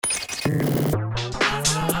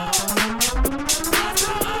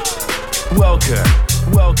Welcome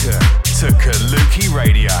to Kaluki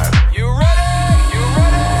Radio. You ready? You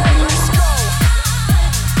ready? Let's go.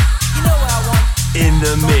 You know what I want. In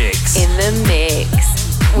the mix. In the mix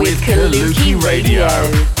with Kaluki Radio.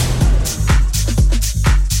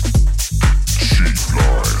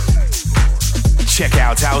 Check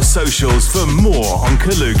out our socials for more on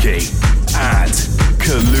Kaluki at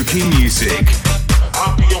Kaluki Music.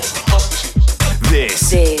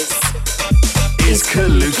 This is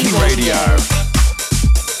Kaluki Radio.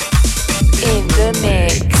 In the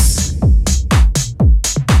mix.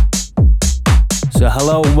 So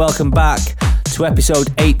hello and welcome back to episode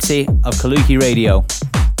 80 of Kaluki Radio.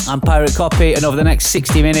 I'm Pirate Copy, and over the next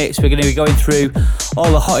 60 minutes we're going to be going through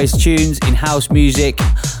all the hottest tunes in house music.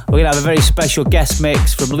 We're going to have a very special guest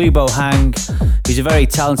mix from Lubo Hang. He's a very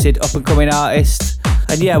talented up-and-coming artist.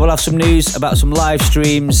 And yeah, we'll have some news about some live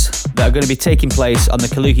streams that are going to be taking place on the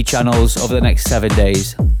Kaluki channels over the next 7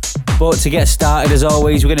 days. But to get started, as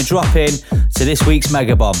always, we're going to drop in to this week's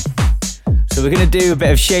Mega Bomb. So we're going to do a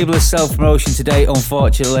bit of shameless self-promotion today,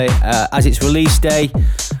 unfortunately, as it's release day.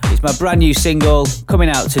 It's my brand new single coming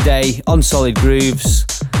out today on Solid Grooves.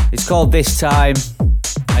 It's called This Time.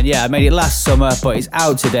 And yeah, I made it last summer, but it's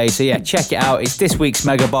out today. So yeah, check it out. It's this week's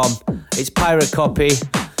Mega Bomb. It's Pirate Copy.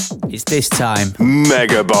 It's This Time.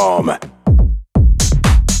 Mega Bomb.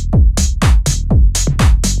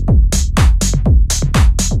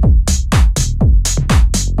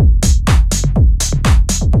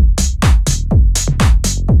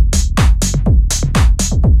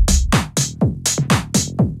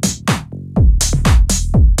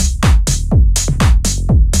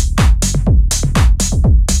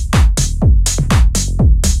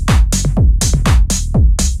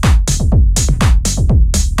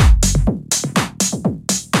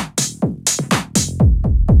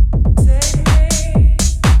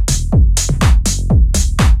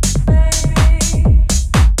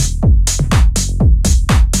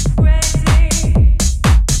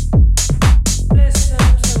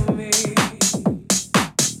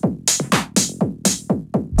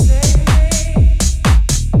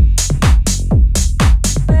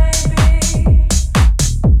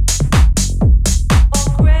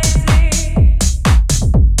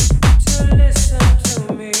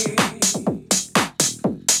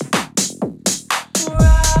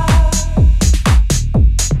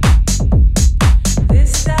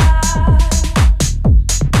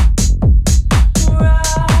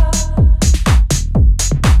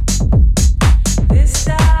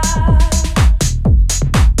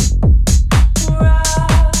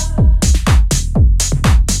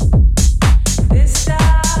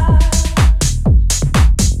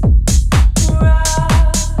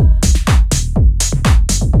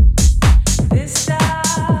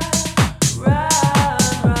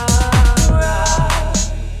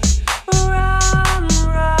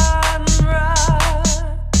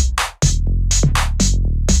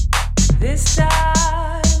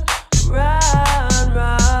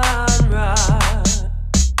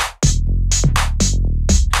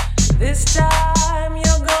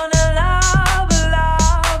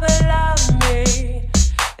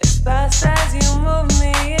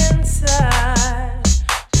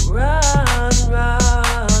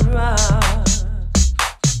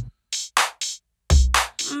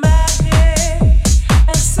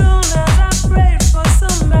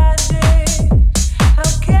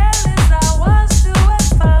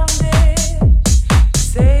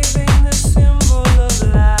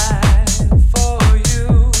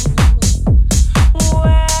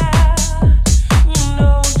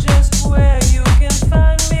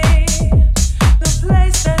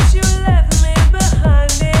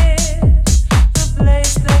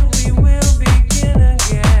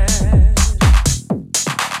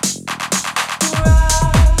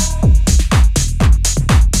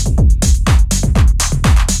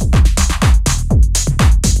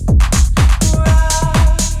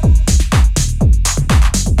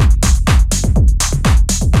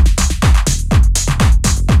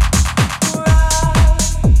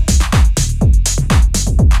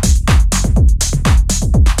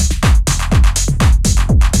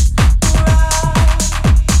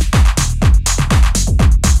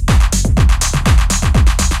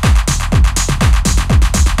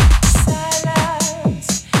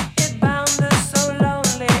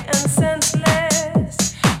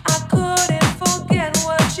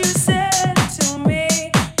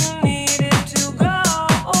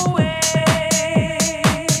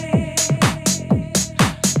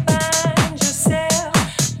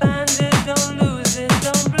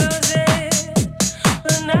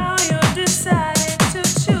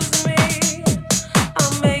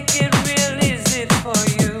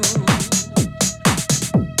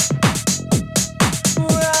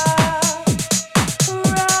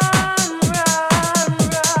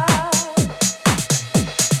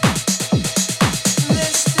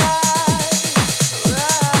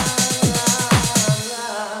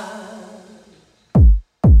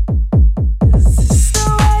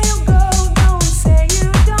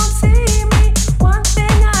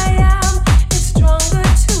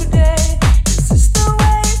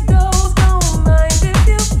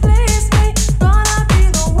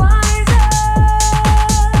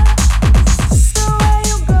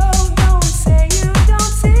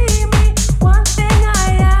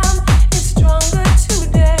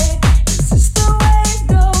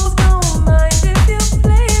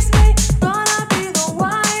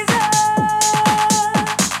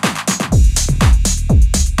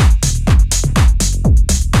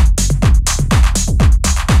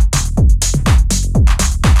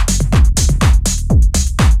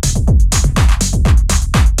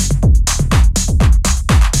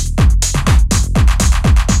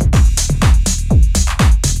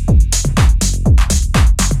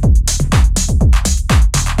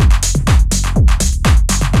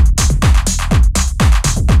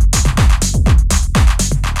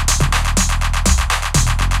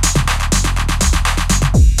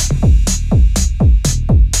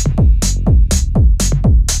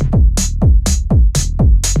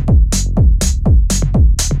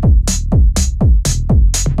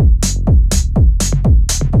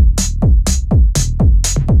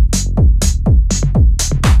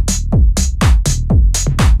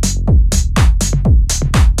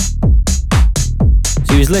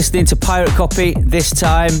 listening to Pirate Copy this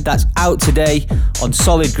time. That's out today on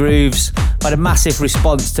Solid Grooves. I've had a massive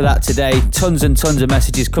response to that today. Tons and tons of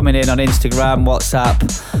messages coming in on Instagram, WhatsApp,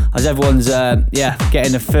 as everyone's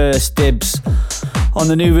getting the first dibs on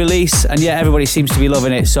the new release, and yeah, everybody seems to be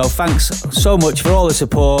loving it. So thanks so much for all the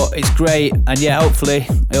support. It's great, and yeah, hopefully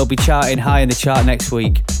it'll be charting high in the chart next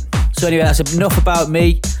week. So anyway, that's enough about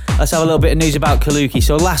me. Let's have a little bit of news about Kaluki.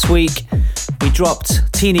 So last week we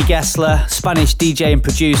dropped Tini Gessler, Spanish DJ and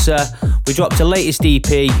producer. We dropped her latest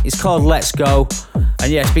EP. It's called Let's Go,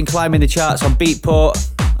 and yeah, it's been climbing the charts on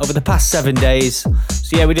Beatport over the past 7 days.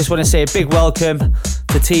 So yeah, we just want to say a big welcome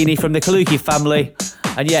to Tini from the Kaluki family.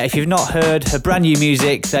 And yeah, if you've not heard her brand new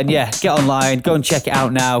music, then yeah, get online, go and check it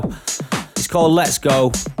out now. It's called Let's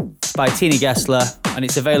Go. It's by Tini Gessler, and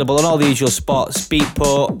it's available on all the usual spots: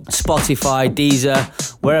 Beatport, Spotify, Deezer,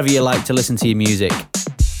 wherever you like to listen to your music.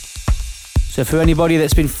 So for anybody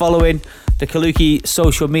that's been following the Kaluki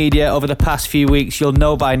social media over the past few weeks, you'll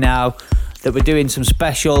know by now that we're doing some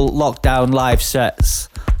special lockdown live sets.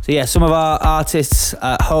 So yeah, some of our artists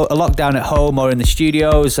are locked down at home or in the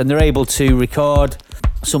studios, and they're able to record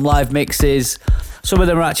some live mixes. Some of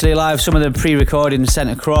them are actually live, some of them pre-recorded and sent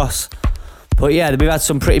across. But yeah, we've had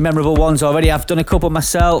some pretty memorable ones already. I've done a couple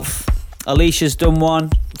myself. Alicia's done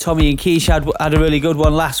one. Tommy and Keish had a really good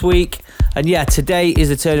one last week. And yeah, today is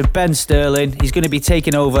the turn of Ben Sterling. He's going to be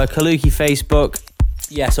taking over Kaluki Facebook.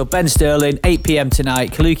 Yeah, so Ben Sterling, 8 p.m.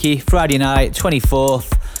 tonight. Kaluki, Friday night,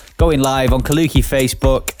 24th. Going live on Kaluki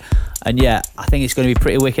Facebook. And yeah, I think it's going to be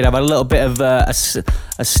pretty wicked. I've had a little bit of a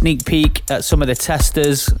sneak peek at some of the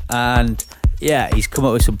testers, and yeah, he's come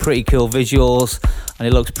up with some pretty cool visuals, and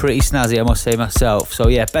it looks pretty snazzy, I must say myself. So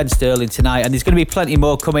yeah, Ben Sterling tonight, and there's going to be plenty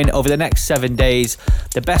more coming over the next 7 days.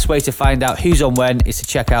 The best way to find out who's on when is to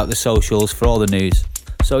check out the socials for all the news.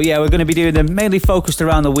 So yeah, we're going to be doing them mainly focused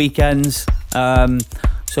around the weekends.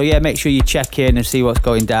 So yeah, make sure you check in and see what's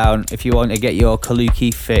going down if you want to get your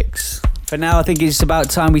Kaluki fix. For now, I think it's about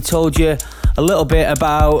time we told you a little bit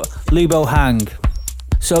about Lubo Hang.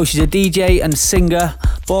 So she's a DJ and singer,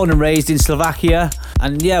 born and raised in Slovakia.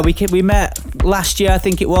 And yeah, we met last year, I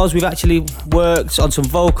think it was. We've actually worked on some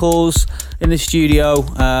vocals in the studio,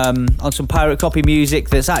 on some Pirate Copy music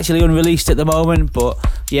that's actually unreleased at the moment. But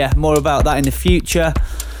yeah, more about that in the future.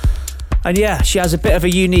 And yeah, she has a bit of a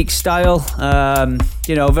unique style,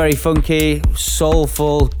 very funky,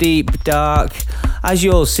 soulful, deep, dark. As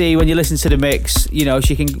you'll see when you listen to the mix,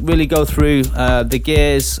 she can really go through the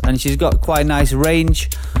gears, and she's got quite a nice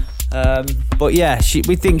range. But yeah,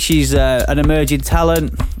 we think she's an emerging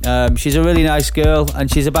talent. She's a really nice girl,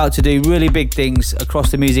 and she's about to do really big things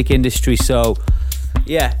across the music industry. So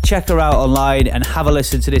yeah, check her out online and have a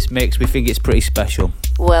listen to this mix. We think it's pretty special.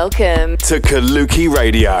 Welcome to Kaluki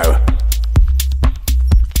Radio.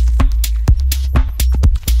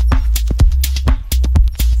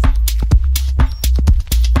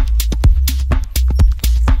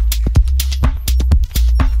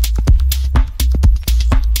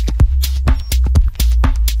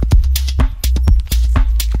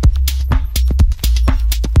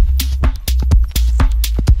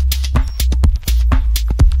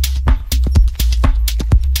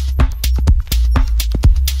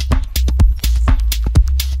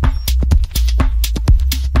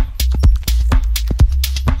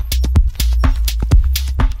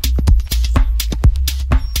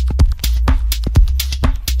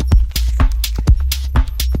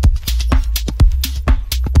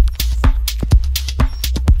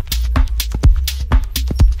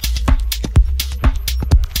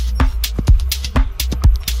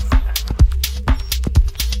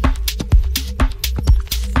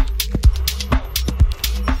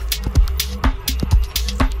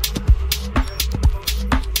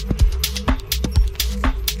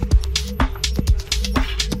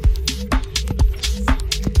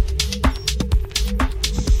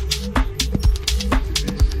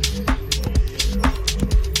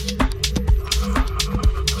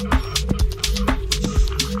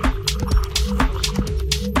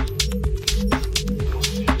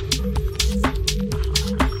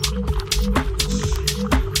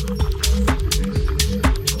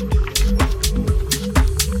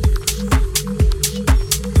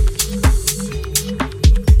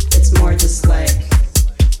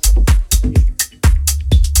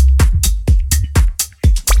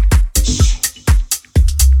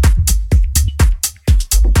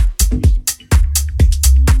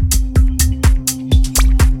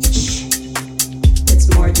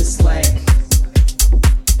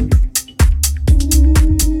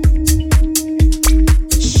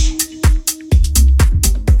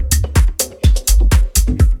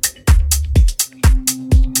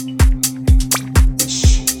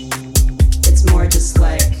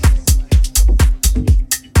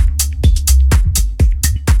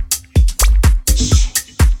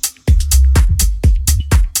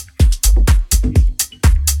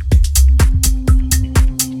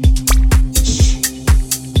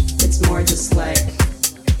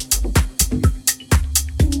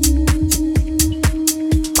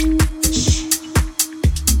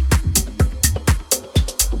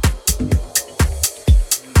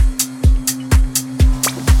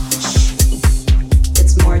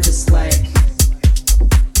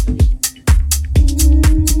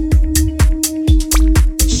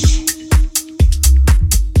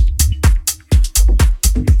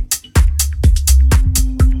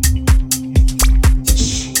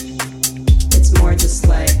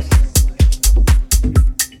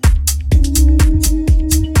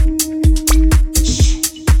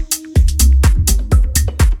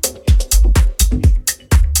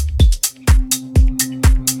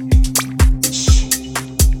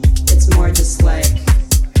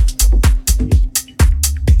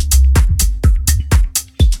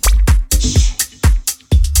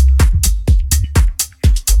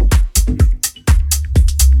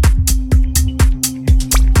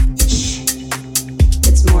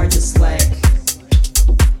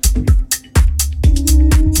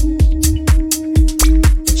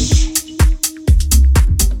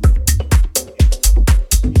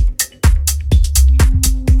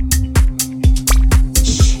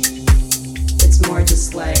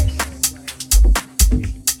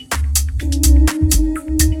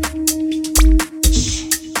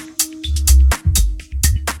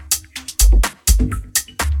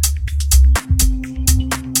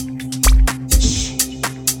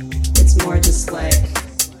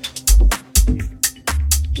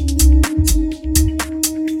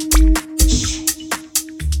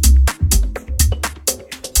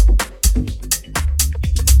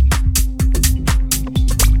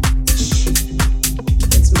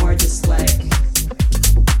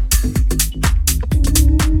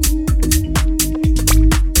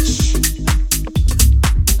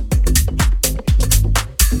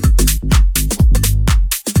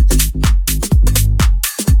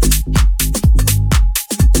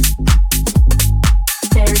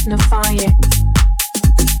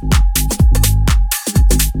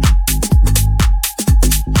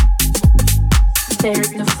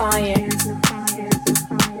 There's no fire.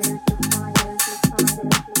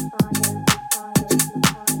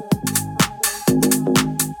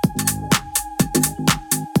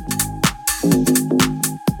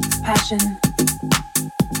 Passion.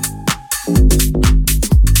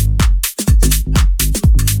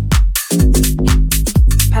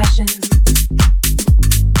 Passion.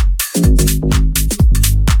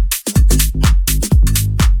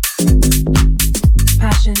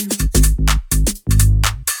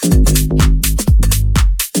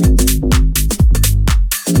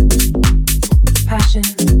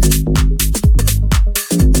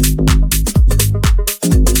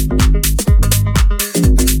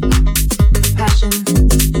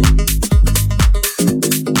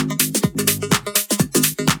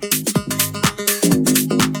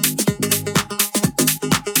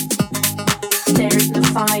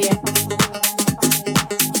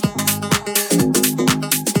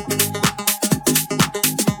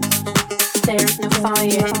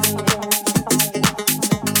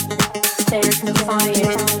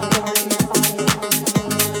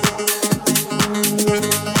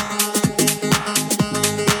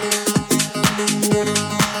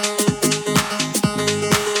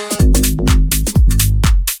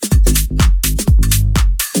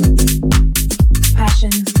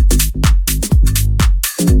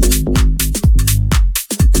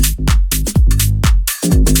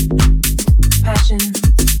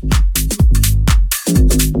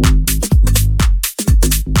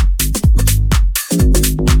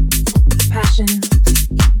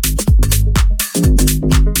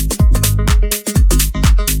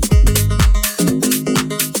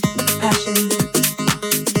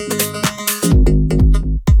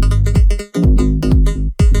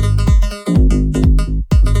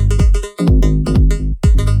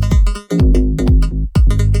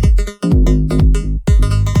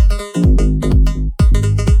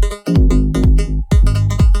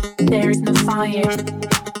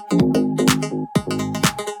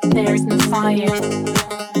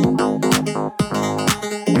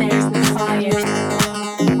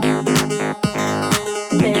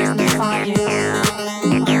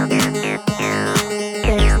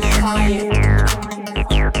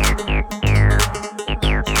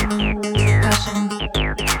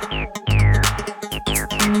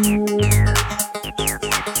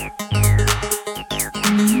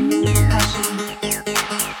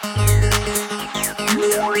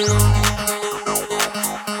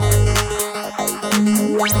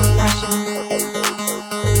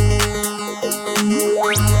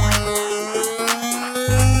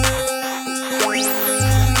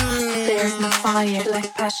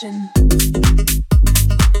 Passion.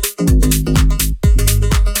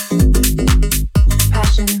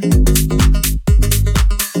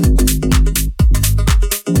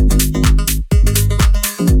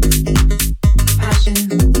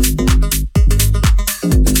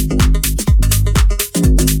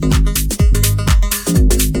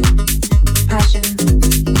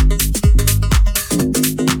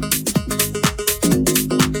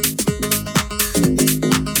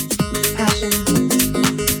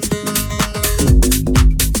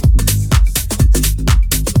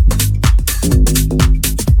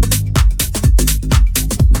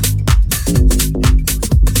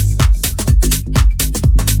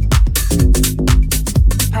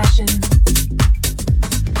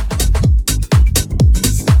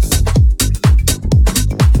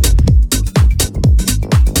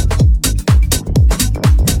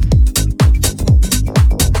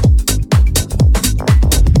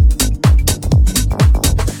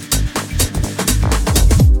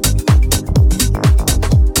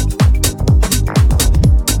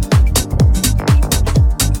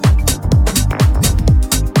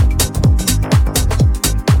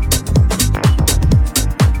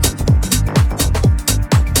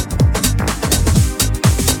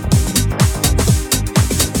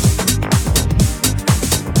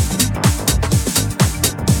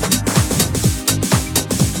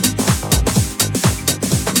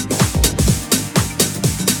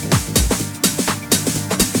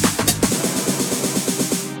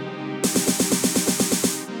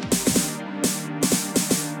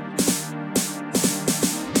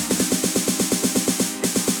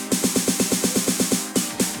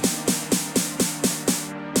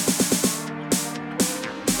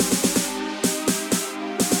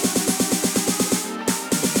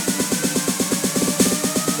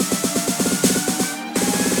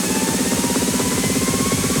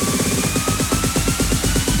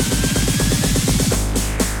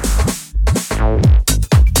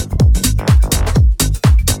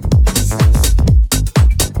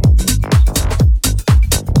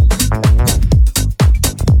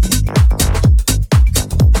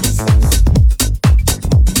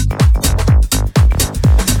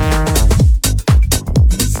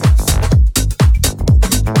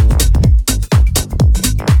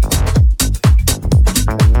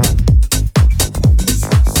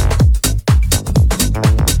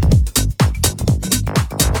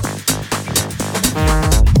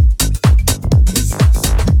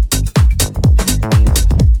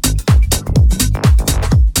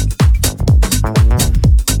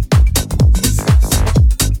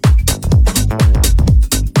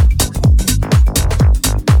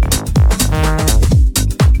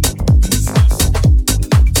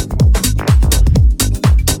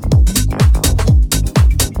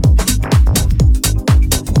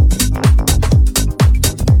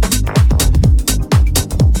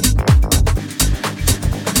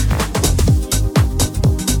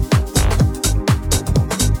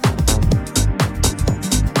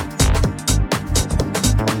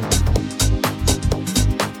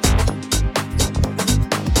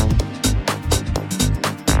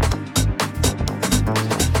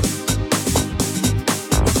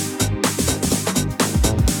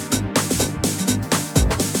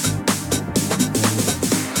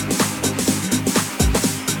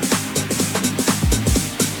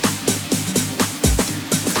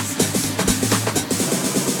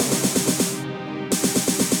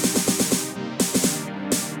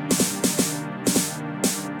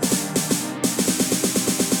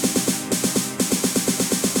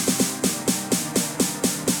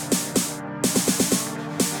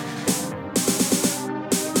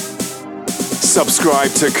 Subscribe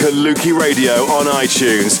to Kaluki Radio on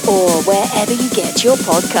iTunes or wherever you get your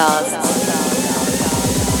podcasts.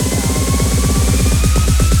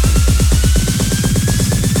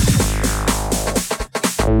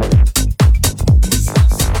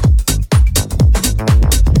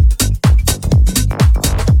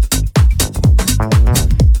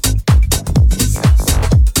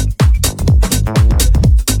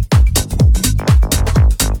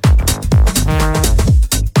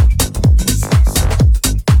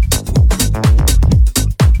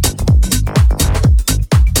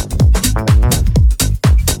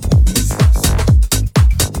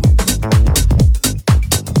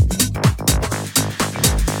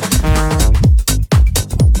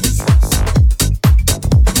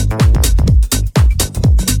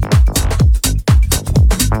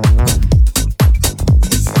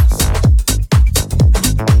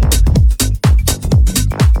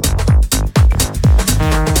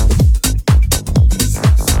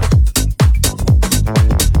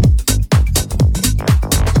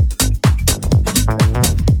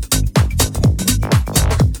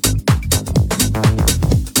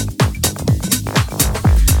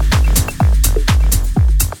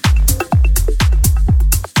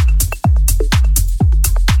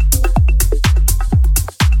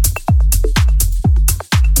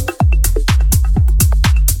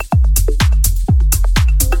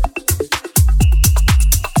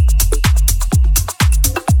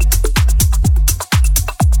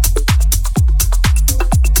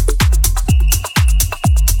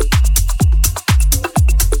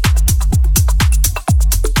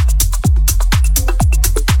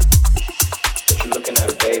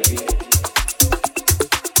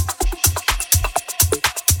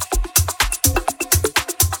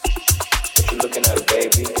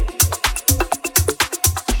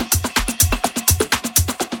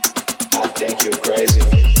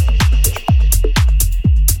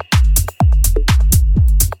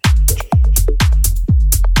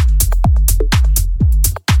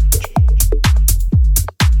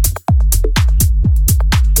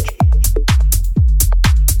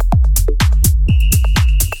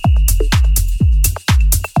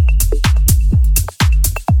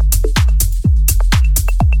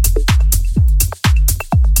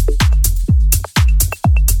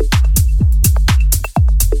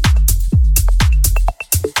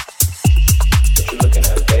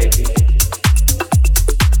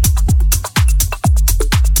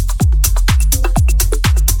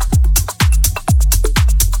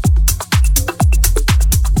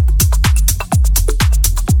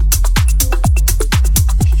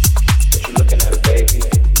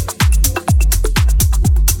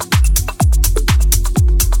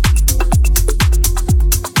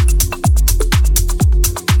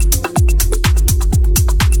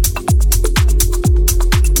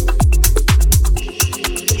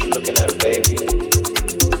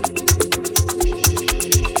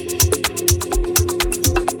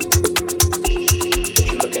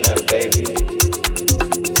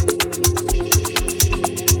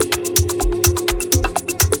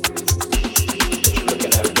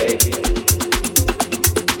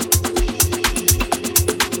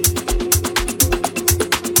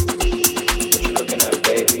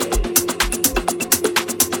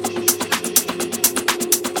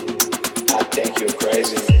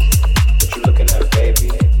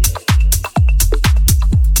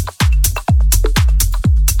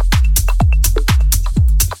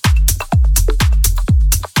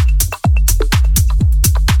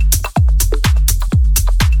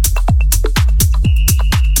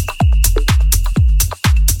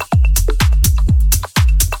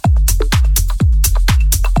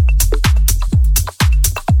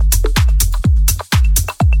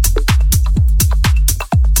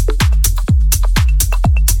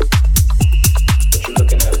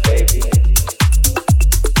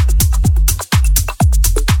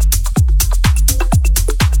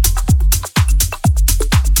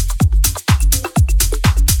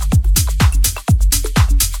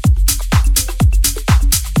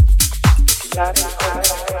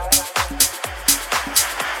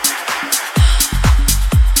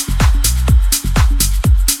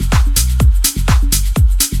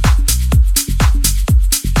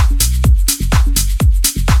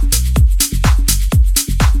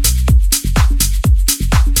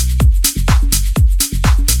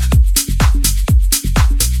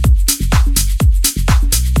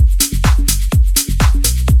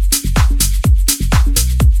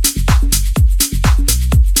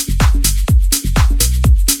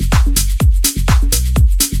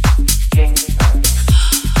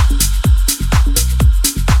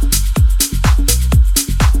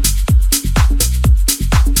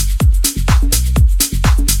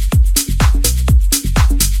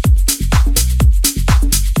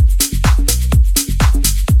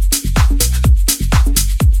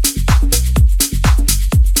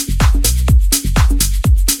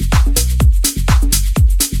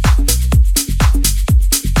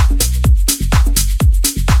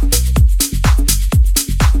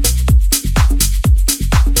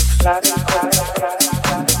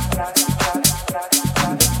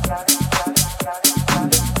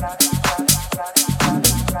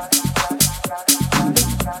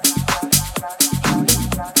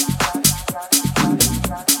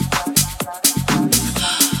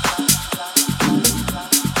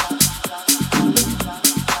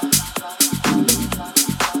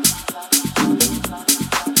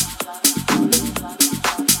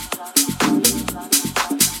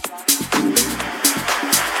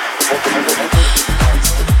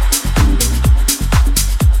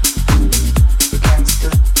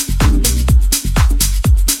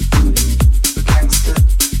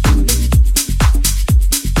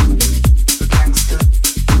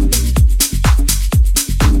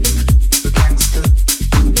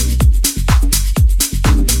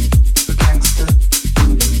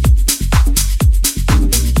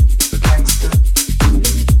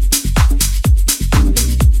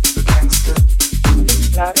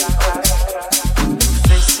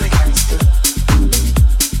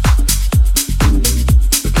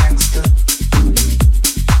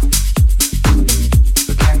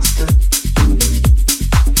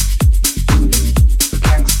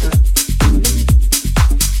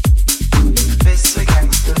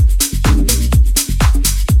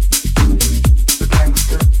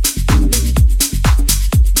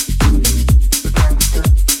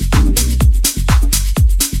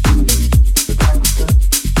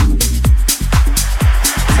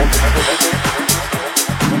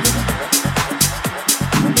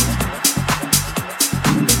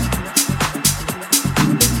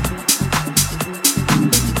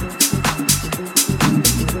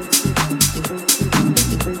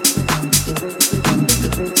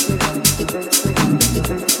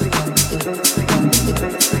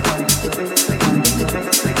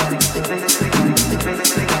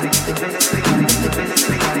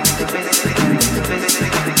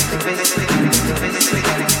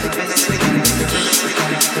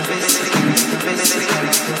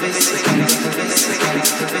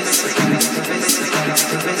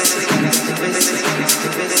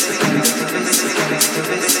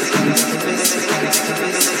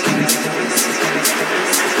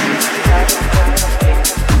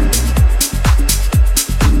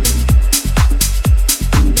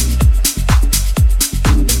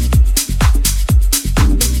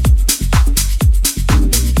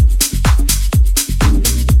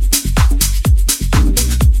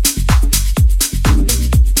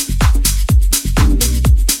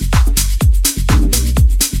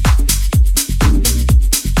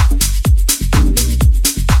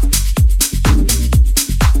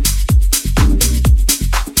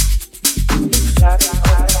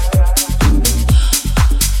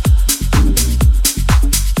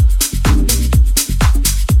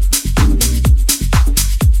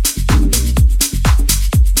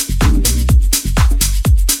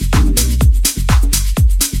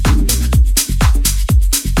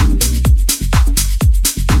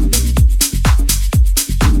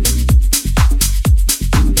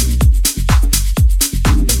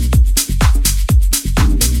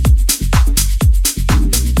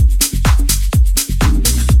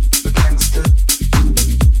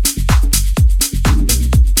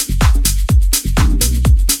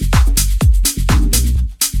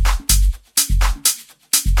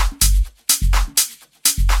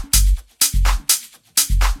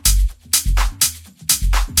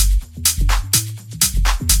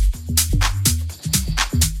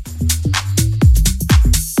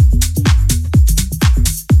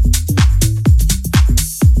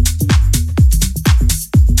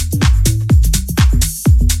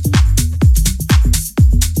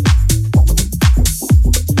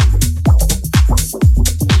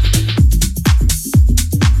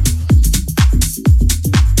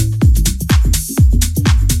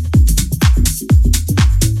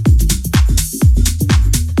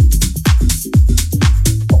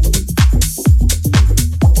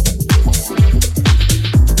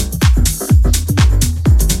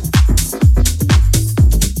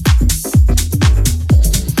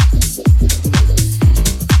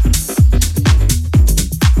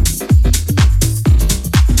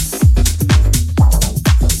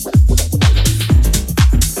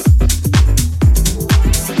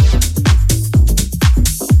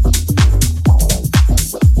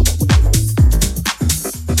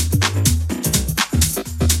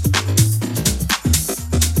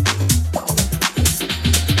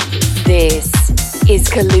 is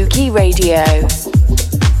Kaluki Radio.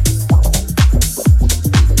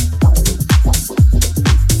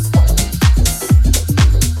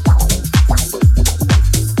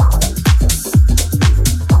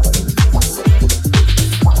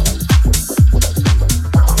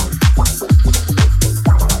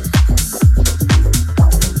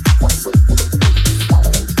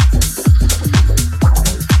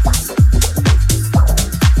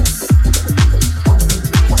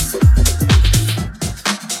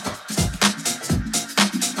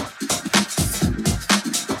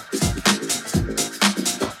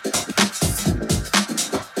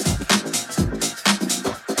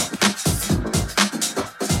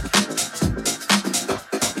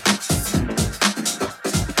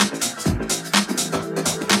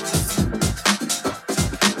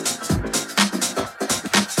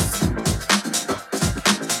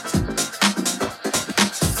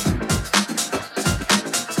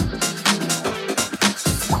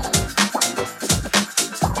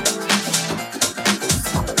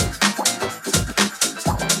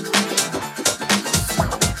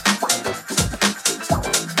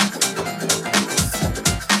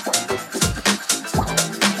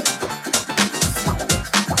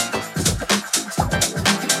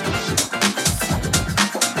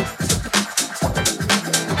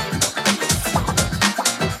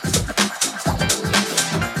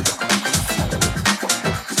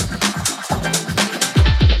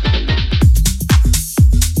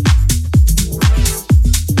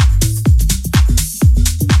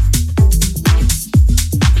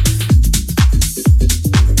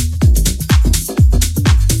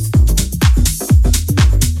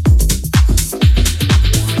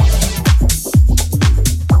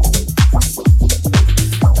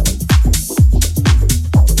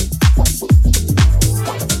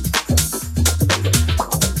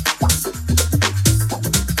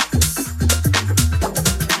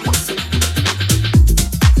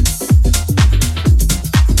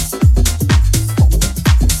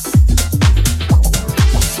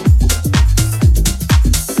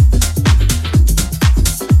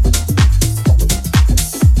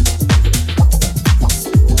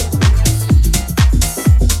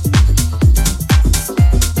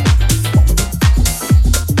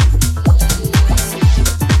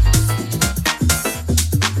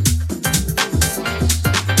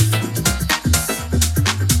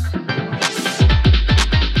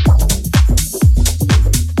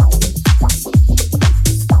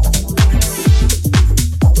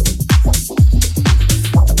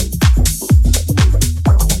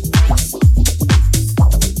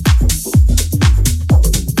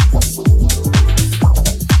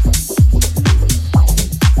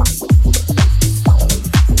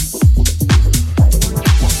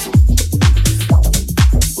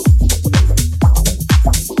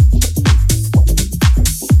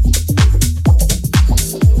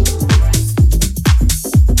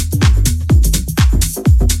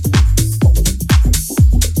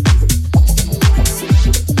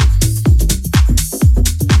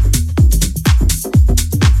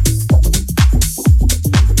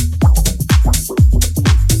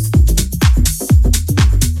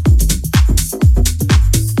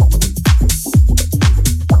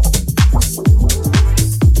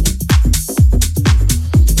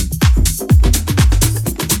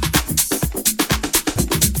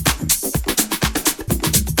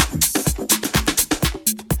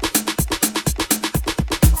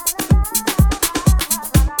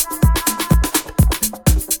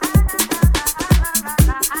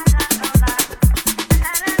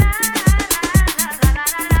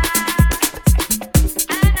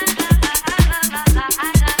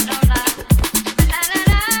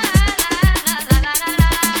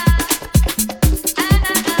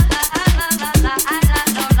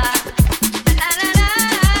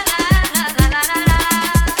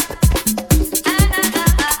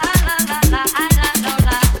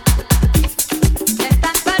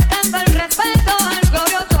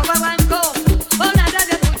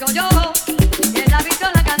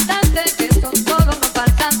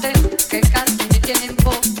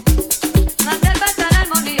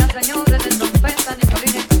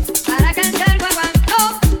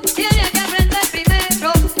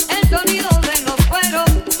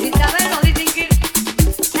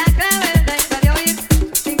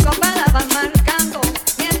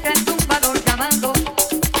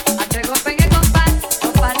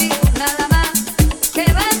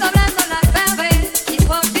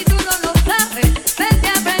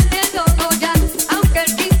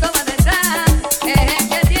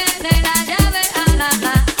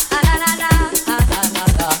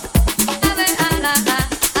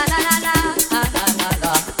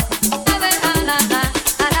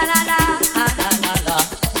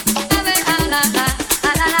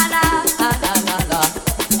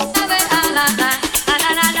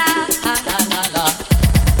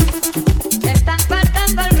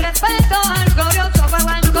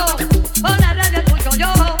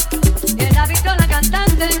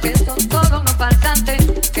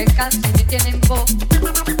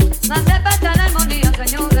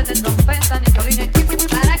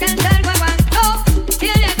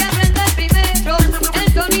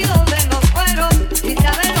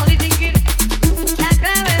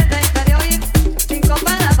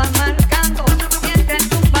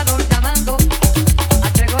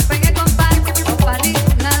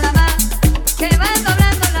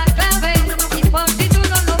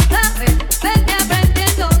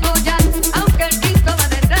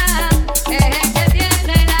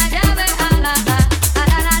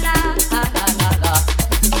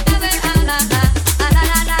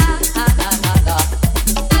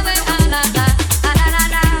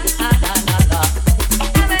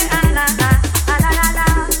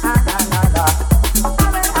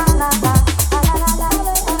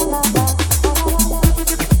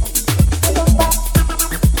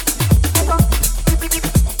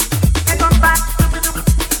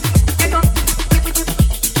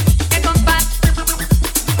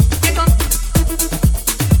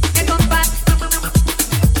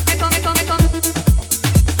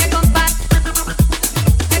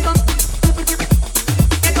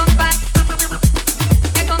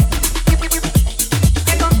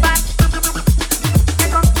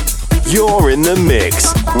 You're in the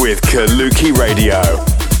mix with Kaluki Radio.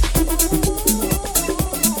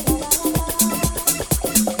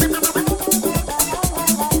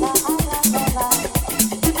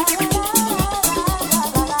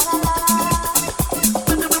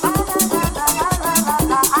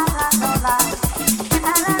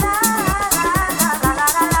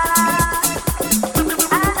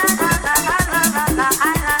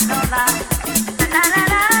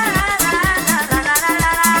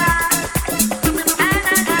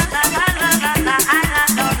 I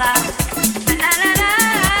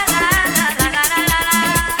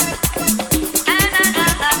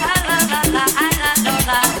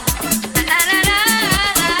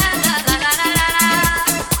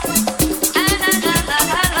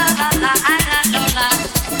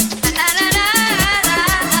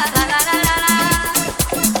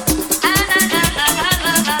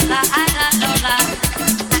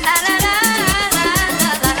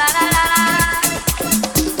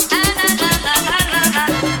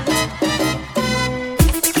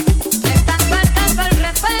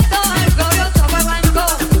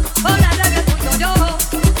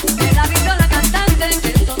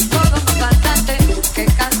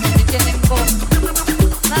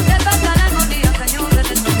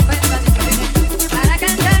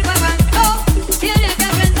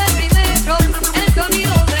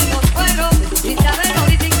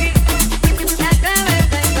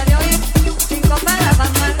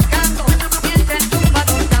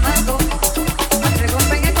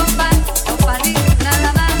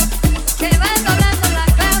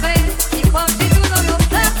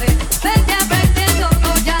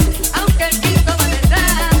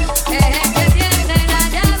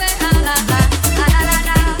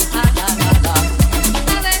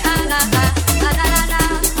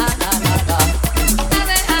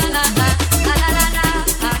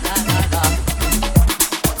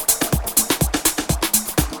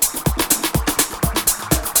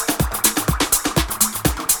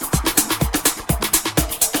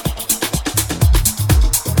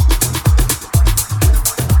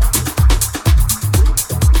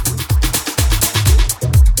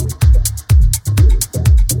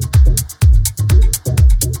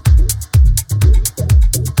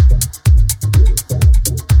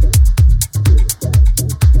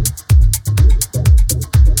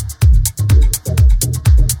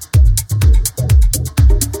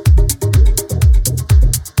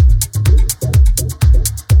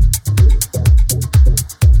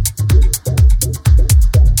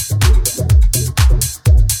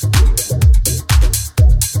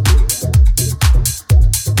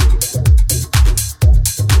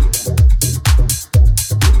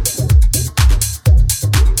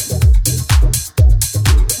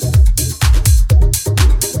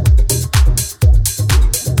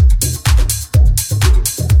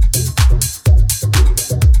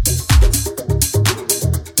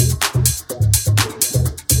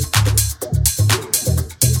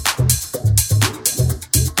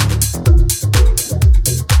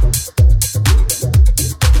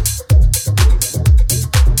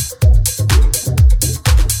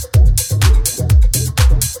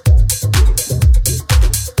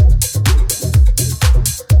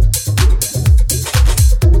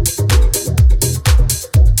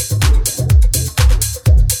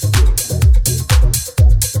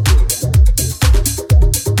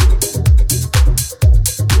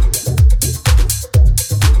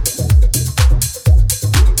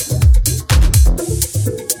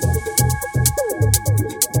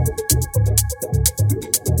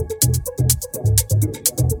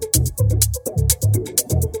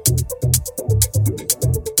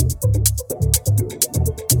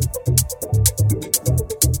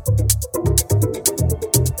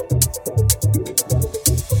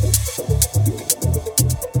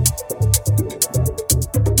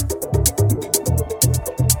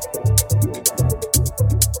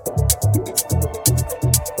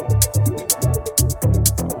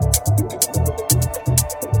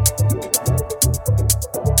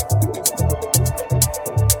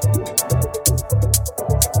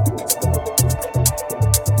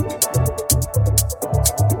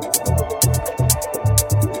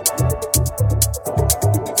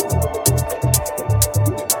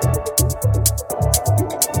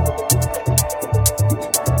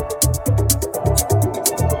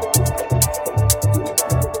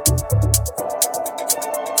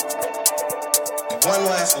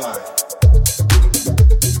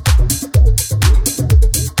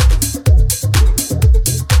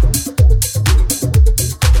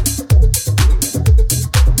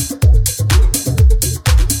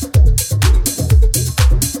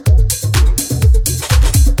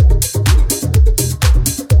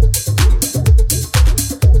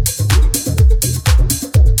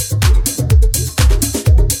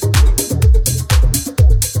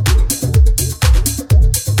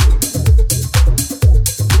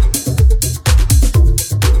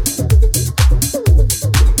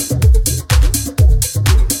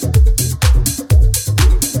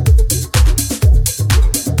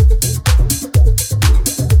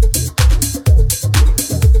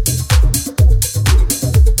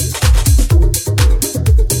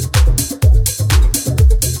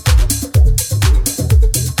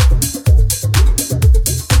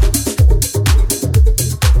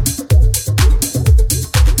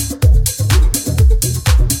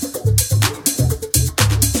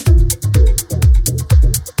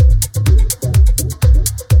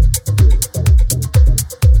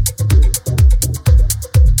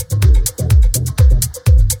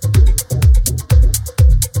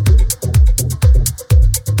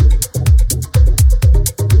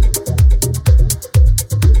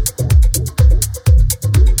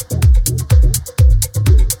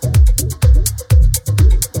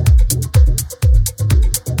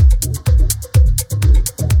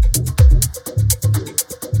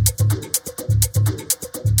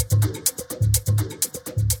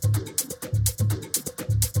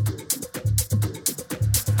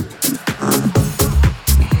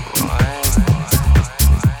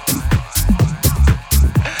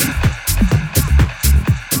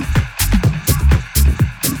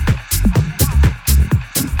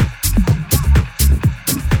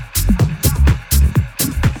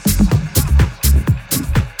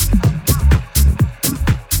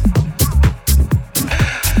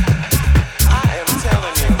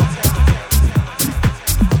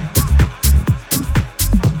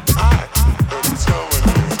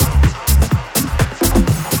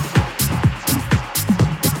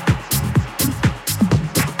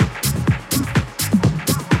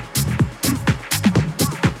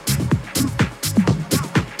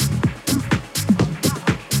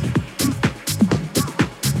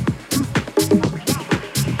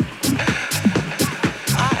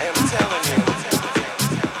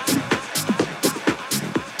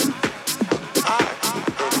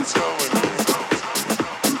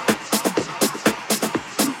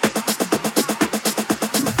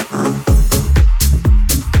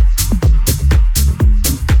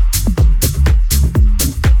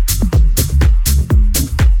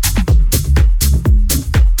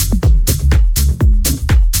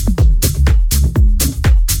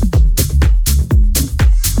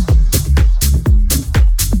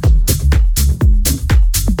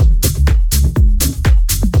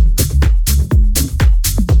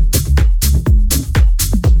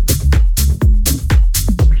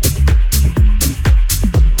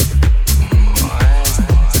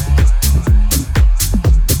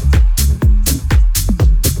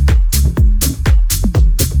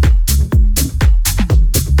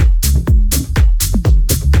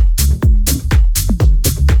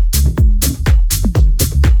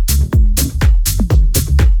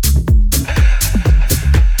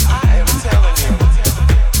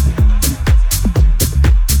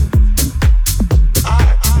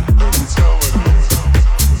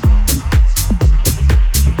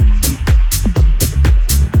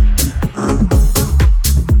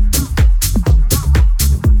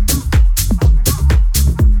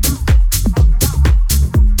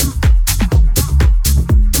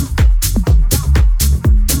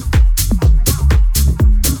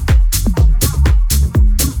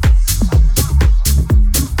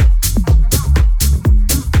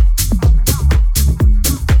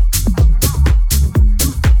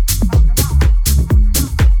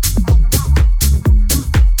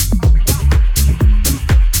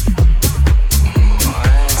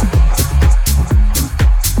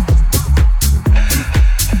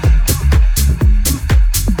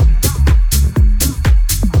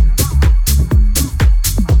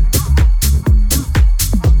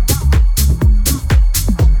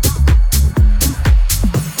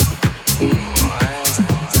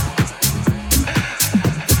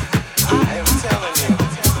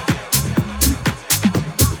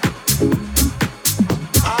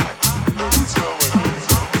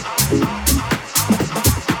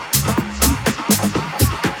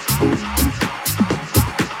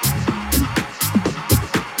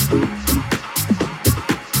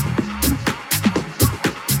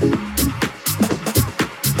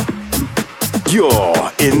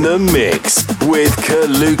You're in the mix with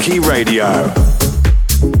Kaluki Radio.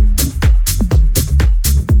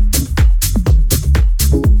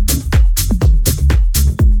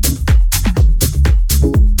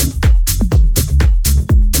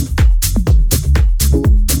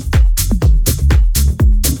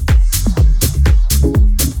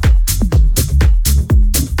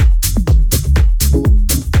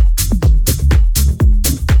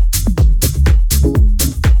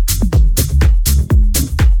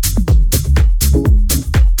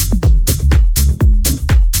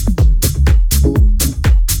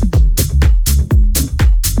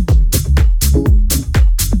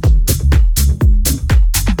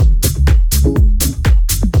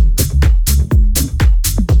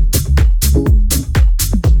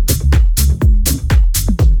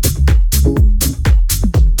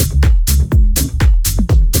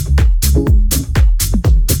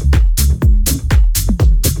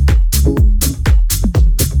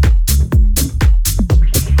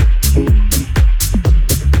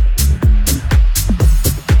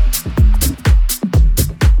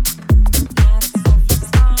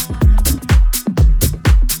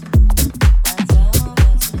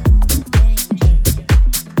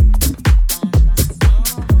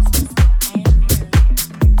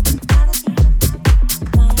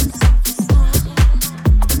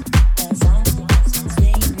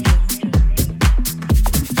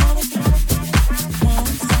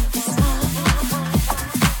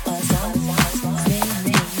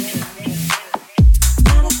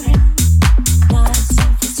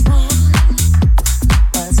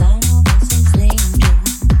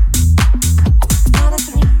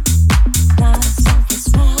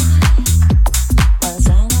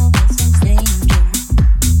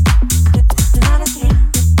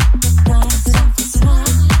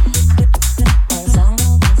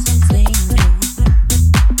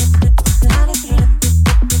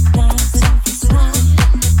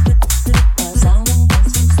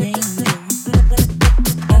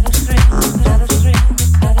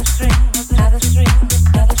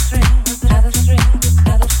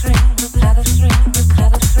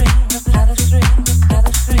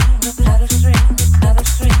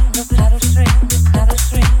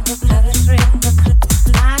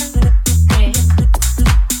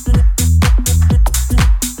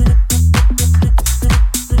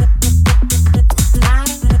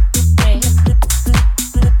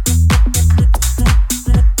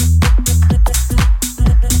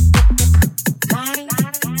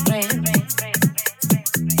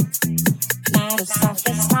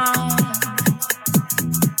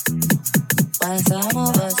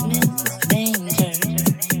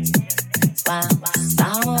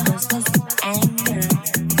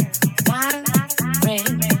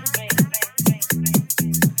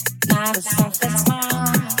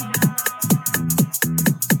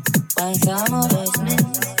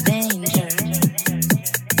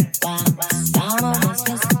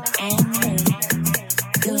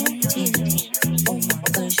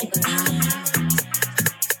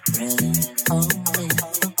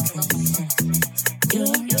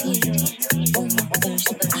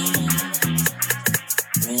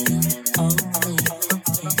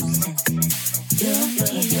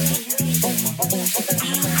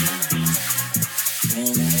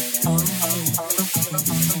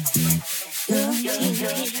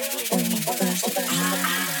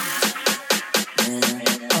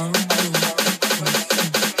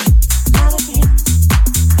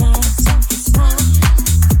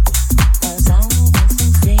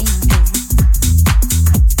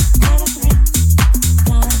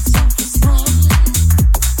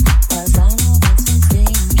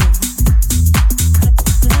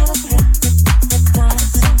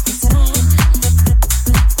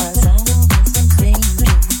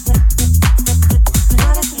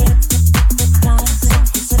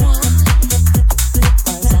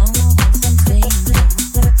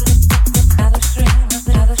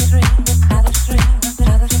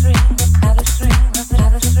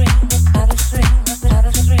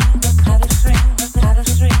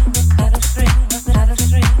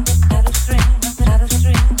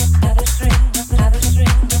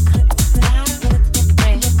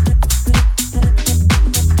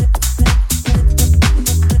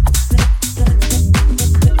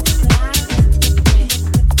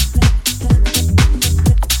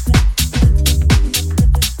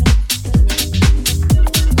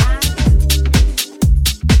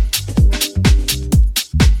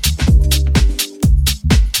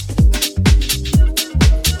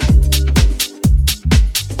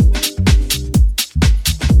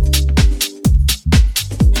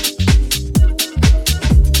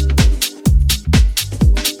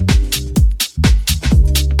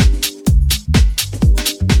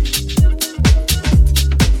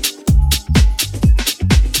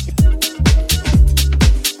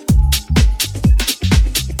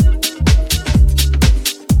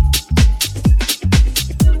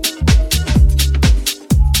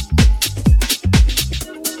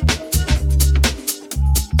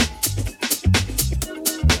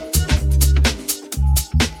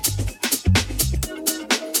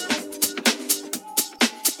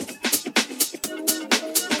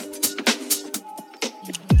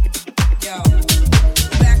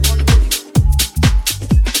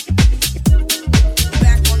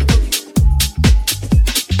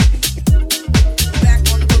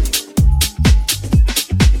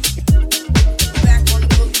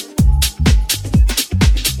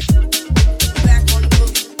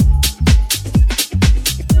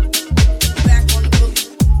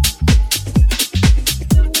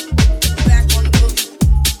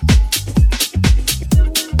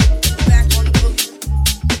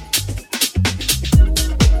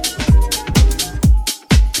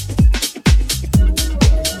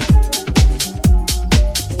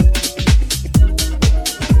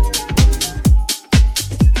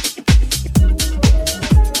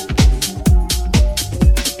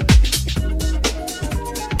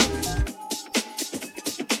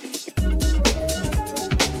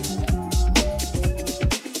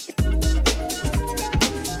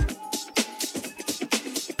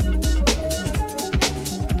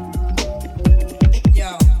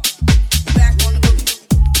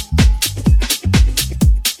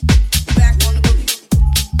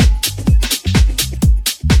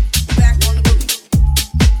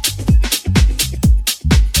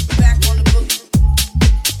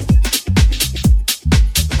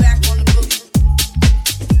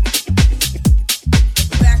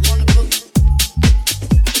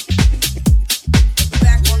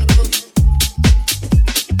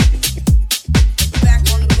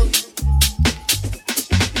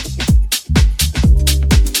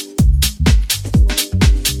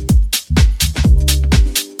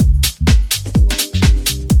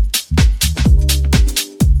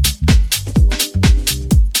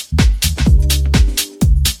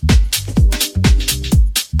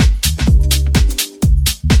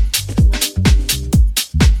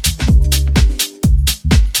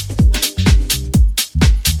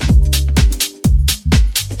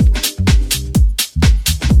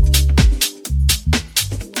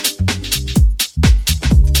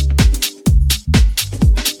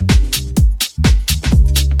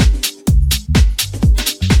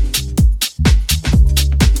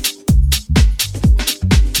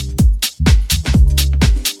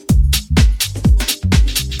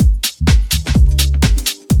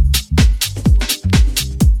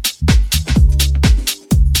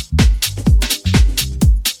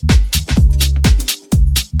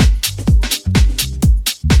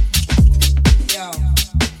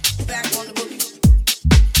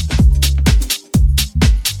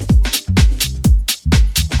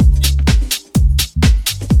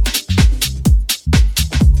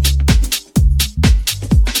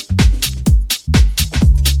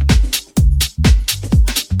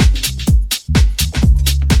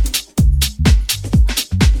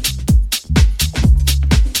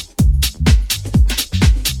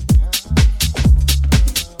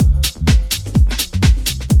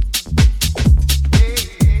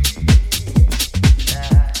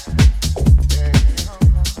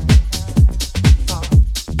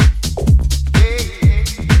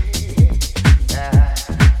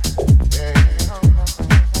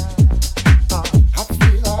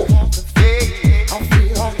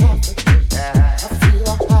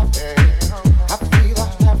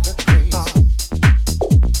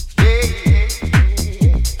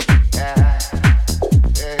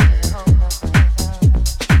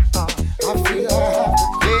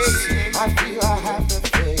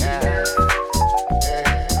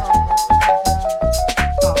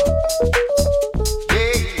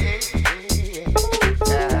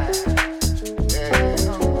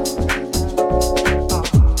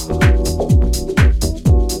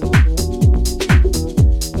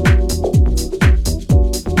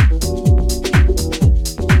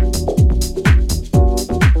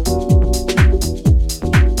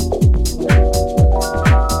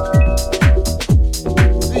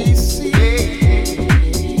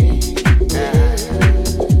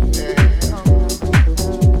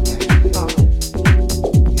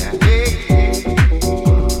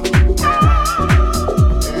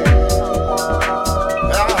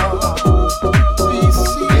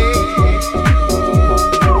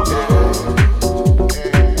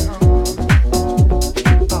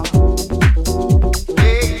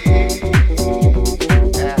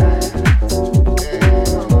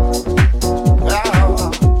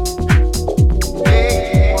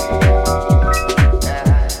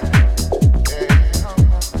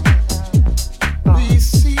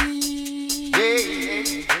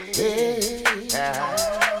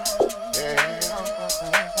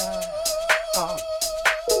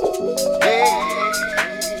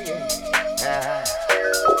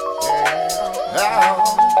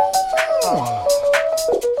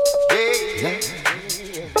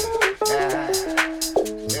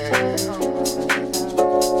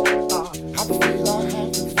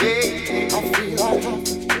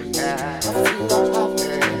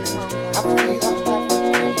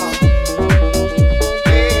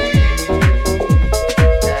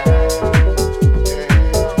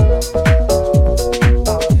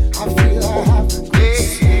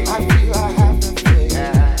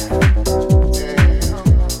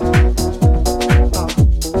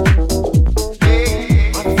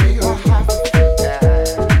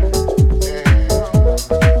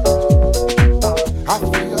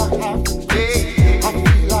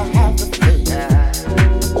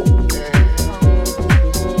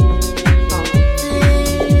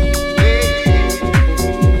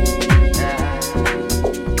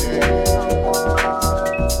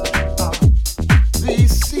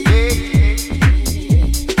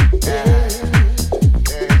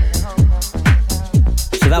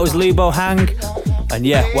 Lubo Hang. And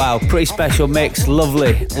yeah, wow, pretty special mix,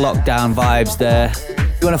 lovely lockdown vibes there.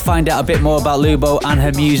 If you want to find out a bit more about Lubo and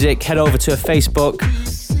her music, head over to her Facebook.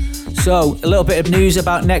 So, a little bit of news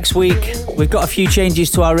about next week. We've got a few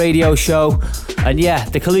changes to our radio show. And yeah,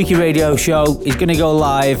 the Kaluki Radio Show is going to go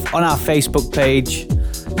live on our Facebook page.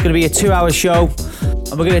 It's going to be a 2-hour show.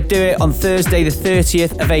 And we're going to do it on Thursday, the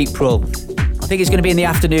 30th of April. I think it's going to be in the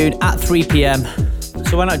afternoon at 3 p.m.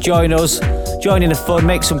 So why not join us? Join in the fun,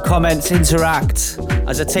 make some comments, interact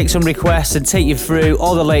as I take some requests and take you through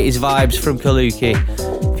all the latest vibes from Kaluki.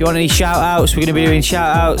 If you want any shout-outs, we're going to be doing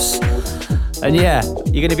shout-outs. And yeah,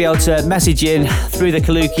 you're going to be able to message in through the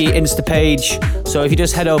Kaluki Insta page. So if you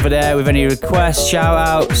just head over there with any requests,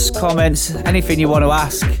 shout-outs, comments, anything you want to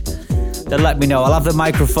ask, then let me know. I'll have the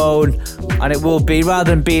microphone, and it will be,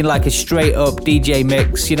 rather than being like a straight-up DJ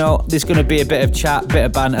mix, you know, there's going to be a bit of chat, bit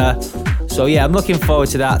of banter. So yeah, I'm looking forward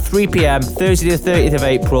to that. 3 p.m, Thursday the 30th of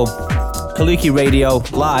April, Kaluki Radio,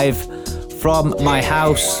 live from my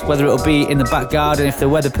house, whether it'll be in the back garden if the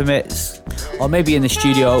weather permits, or maybe in the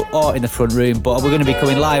studio or in the front room, but we're going to be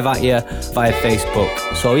coming live at you via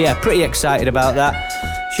Facebook. So yeah, pretty excited about that.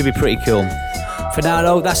 Should be pretty cool. For now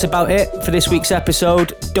though, that's about it for this week's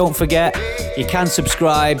episode. Don't forget, you can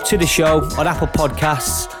subscribe to the show on Apple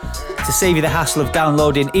Podcasts to save you the hassle of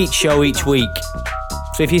downloading each show each week.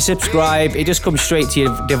 So if you subscribe, it just comes straight to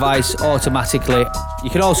your device automatically. You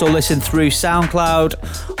can also listen through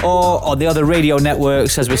SoundCloud or on the other radio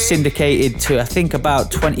networks, as we're syndicated to I think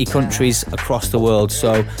about 20 countries across the world.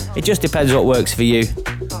 So it just depends what works for you.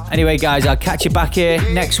 Anyway guys, I'll catch you back here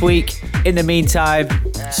next week. In the meantime,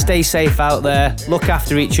 stay safe out there, look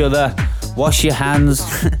after each other, wash your hands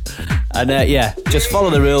and yeah, just follow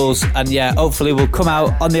the rules, and yeah, hopefully we'll come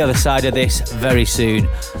out on the other side of this very soon.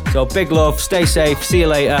 So big love, stay safe, see you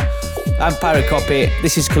later. I'm Pirate Copy,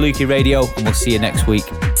 this is Kaluki Radio, and we'll see you next week.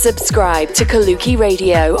 Subscribe to Kaluki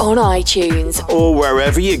Radio on iTunes or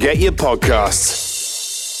wherever you get your podcasts.